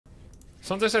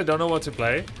Sometimes I don't know what to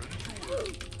play.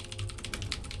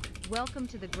 Welcome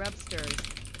to the Grubsters.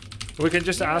 We can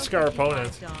just ask our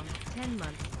opponent. 10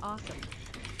 months. Awesome.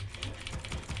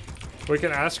 We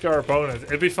can ask our opponent.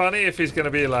 It'd be funny if he's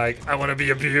gonna be like, I want to be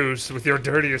abused with your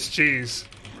dirtiest cheese.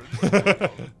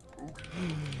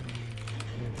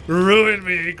 Ruin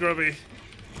me, Grubby.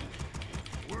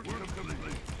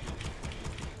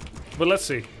 But let's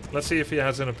see. Let's see if he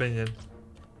has an opinion.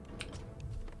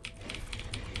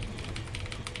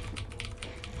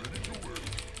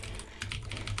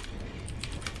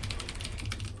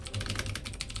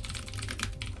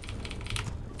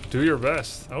 Do your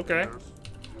best. Okay.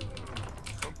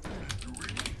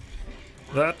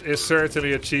 That is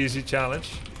certainly a cheesy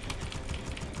challenge.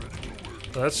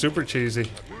 That's super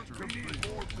cheesy.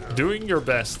 Doing your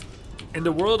best. In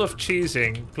the world of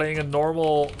cheesing, playing a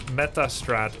normal meta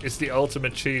strat is the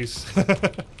ultimate cheese.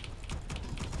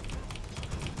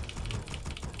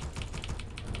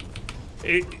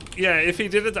 Yeah, if he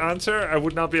didn't answer, I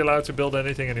would not be allowed to build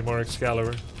anything anymore,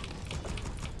 Excalibur.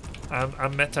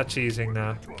 I'm meta cheesing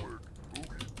now.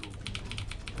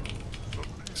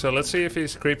 So let's see if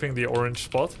he's creeping the orange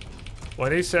spot.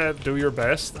 When he said, do your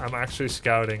best, I'm actually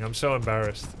scouting. I'm so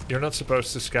embarrassed. You're not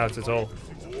supposed to scout at all.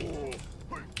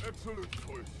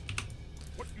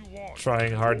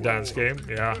 Trying hard dance game?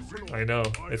 Yeah, I know.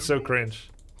 It's so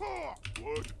cringe.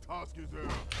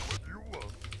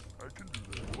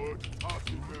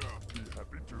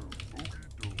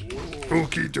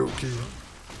 Okie dokie.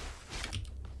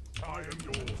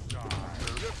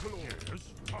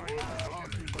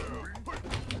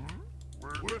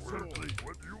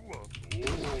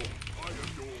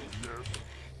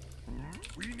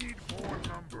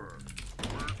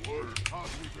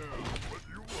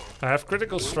 I have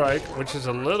critical strike, which is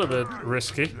a little bit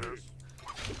risky,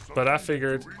 but I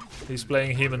figured he's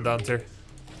playing Human Danter.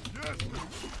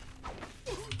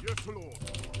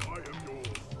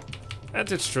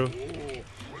 And it's true.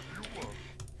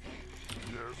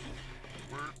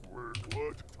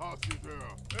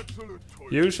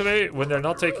 Usually, when they're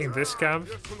not taking this camp,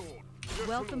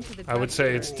 I would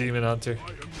say it's Demon Hunter.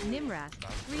 Nimrast,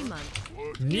 3 months.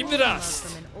 Nimrast!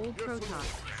 From an old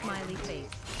Protoss, smiley face.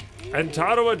 And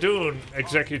Taro Adun,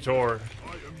 Executor.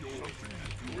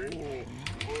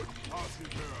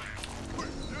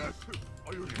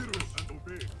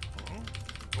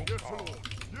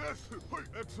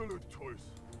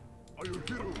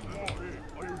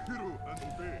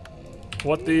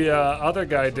 What the other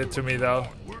guy did to me though,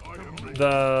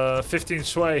 the 15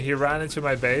 sway, he ran into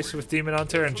my base with Demon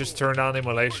Hunter and just turned on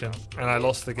Immolation, and I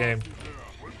lost the game.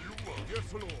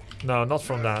 No, not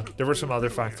from that. There were some other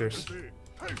factors.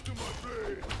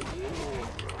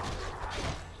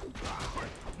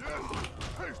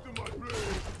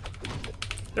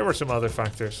 There were some other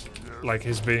factors, like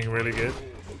his being really good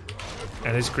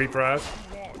and his creep route.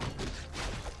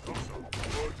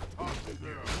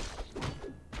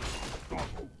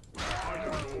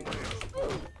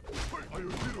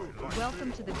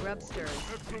 Welcome to the Grubsters.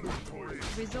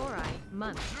 Rizorai,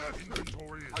 month.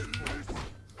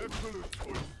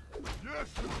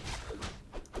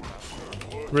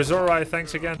 Rizorai,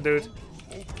 thanks again, dude.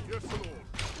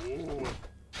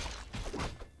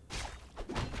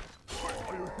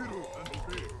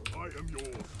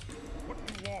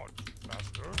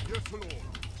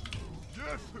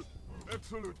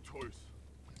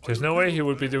 There's no way he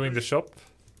would be doing the shop.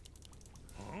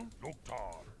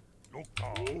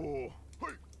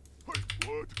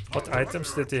 What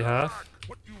items did he have?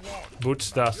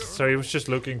 Boots dust, so he was just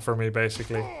looking for me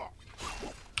basically.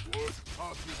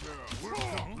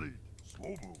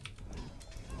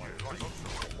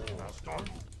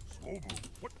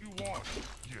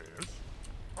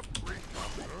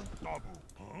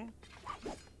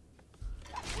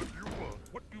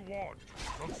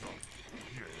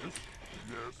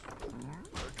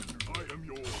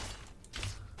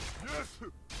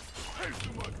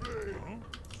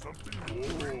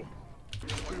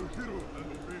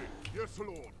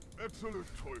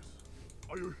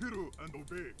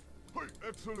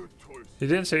 He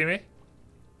didn't see me.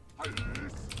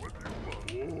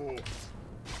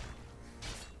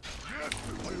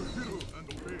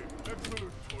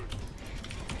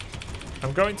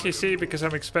 I'm going TC because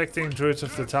I'm expecting Druids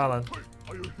of the Talon.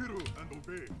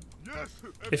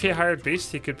 If he hired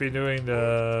Beast, he could be doing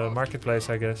the marketplace,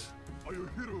 I guess.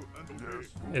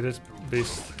 It is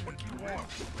Beast.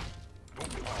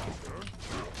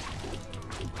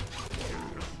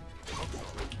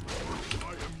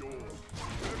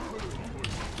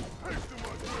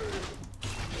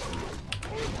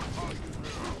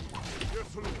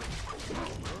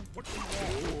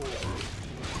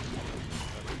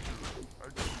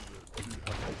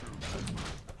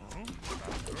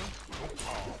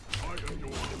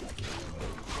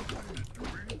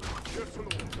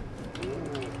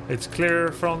 It's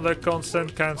clear from the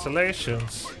constant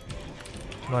cancellations.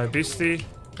 My beastie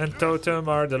and totem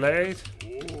are delayed.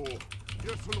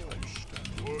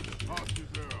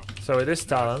 So it is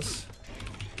talents.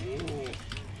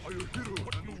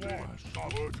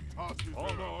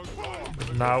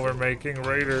 Now we're making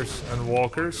raiders and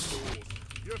walkers.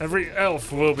 Every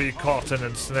elf will be caught and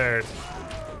ensnared.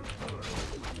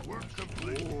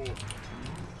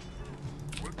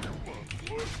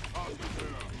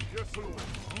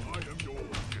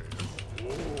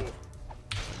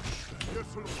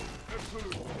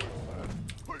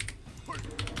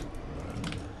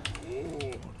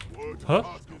 Huh?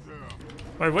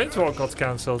 My windwalk got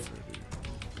cancelled.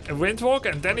 A windwalk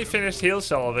and then he finished heal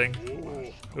solving.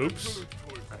 Oops.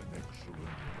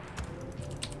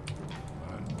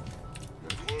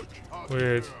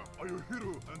 Weird.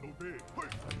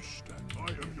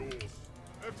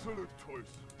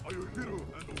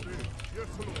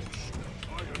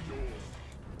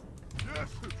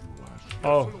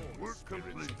 Oh.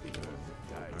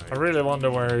 I really wonder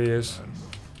where he is.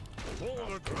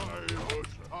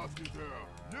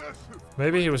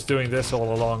 Maybe he was doing this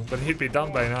all along, but he'd be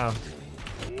done by now.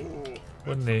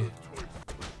 Wouldn't he?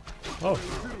 Oh.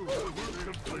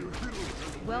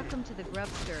 Welcome to the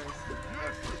Grubsters.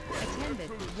 Attended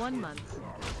 1 month.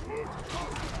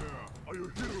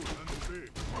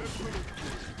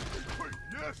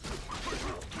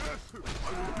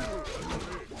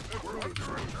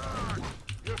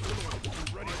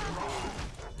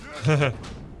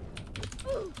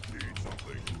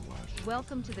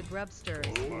 Welcome to the Grubsters.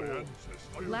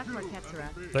 Black Marquetzera.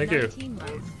 Thank you. 19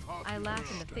 months. I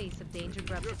laugh in the face of danger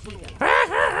Grubsters.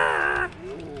 I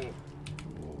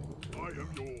am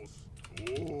yours.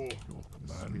 Oh, your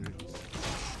command.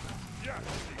 Yes,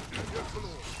 yes,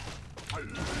 Lord. I am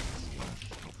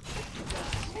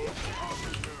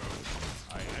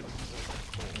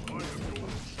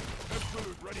yours.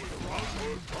 Absolute ready to run.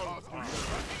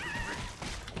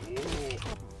 Oh,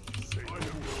 say I am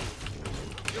yours.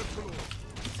 Yes, Lord.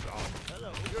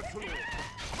 Hello. Yes, Lord.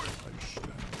 I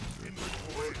stand in the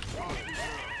way.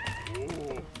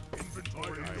 Oh,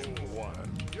 inventory. I am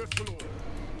one. Yes, Lord.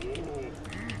 Oh,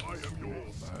 I am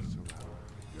yours.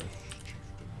 Yes,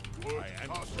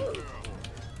 chieftain.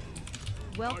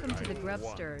 Welcome to the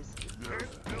Grubsters.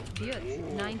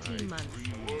 Butz, 19 months.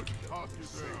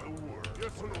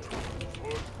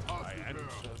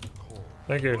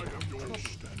 Thank you.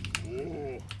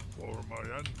 Oh, for my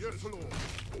ancestors.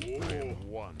 I am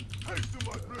one. Haste to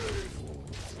my blade.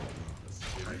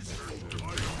 I am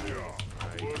here.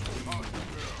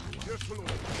 Yes,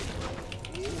 Lord.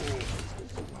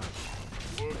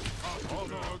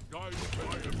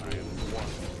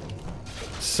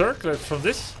 Circlet from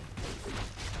this?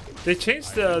 They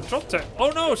changed the drop table.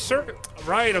 Oh no, circlet.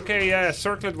 Right, okay, yeah,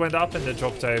 circlet went up in the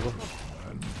drop table.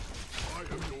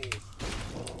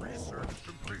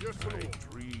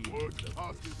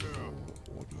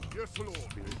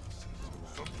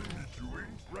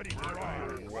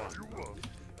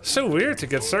 So weird to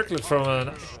get circlet from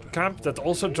a camp that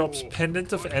also drops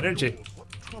pendant of energy.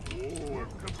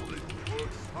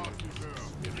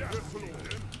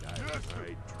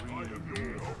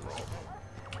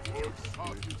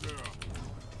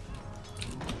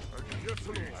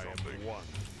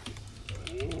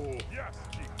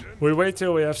 We wait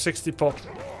till we have 60 pop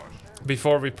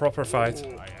before we proper fight.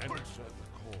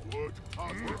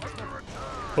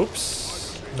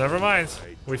 Oops, never mind.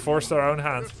 We forced our own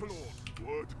hand.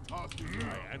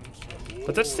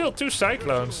 But that's still 2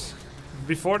 cyclones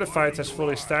before the fight has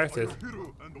fully started.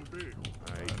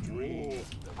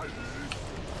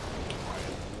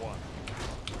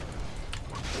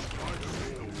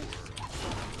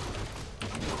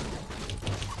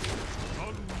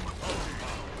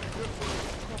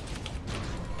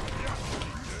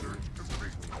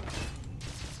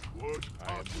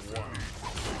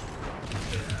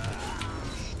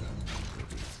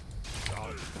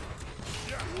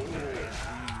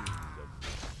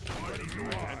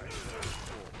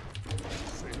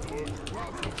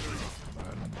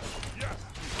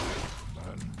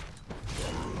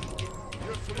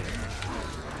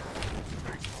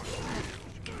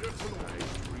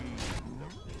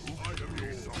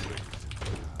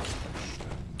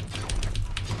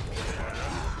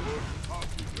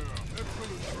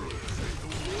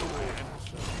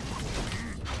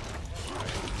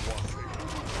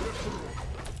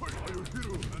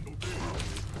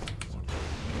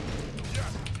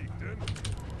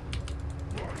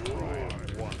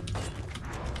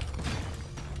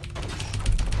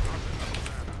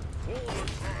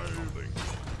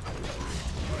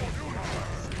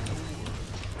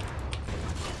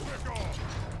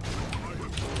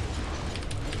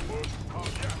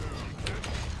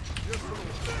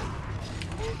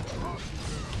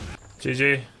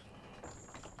 GG.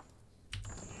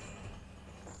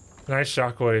 Nice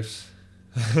shockwaves.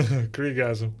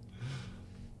 Kriegasm.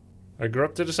 I grew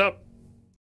up to this up.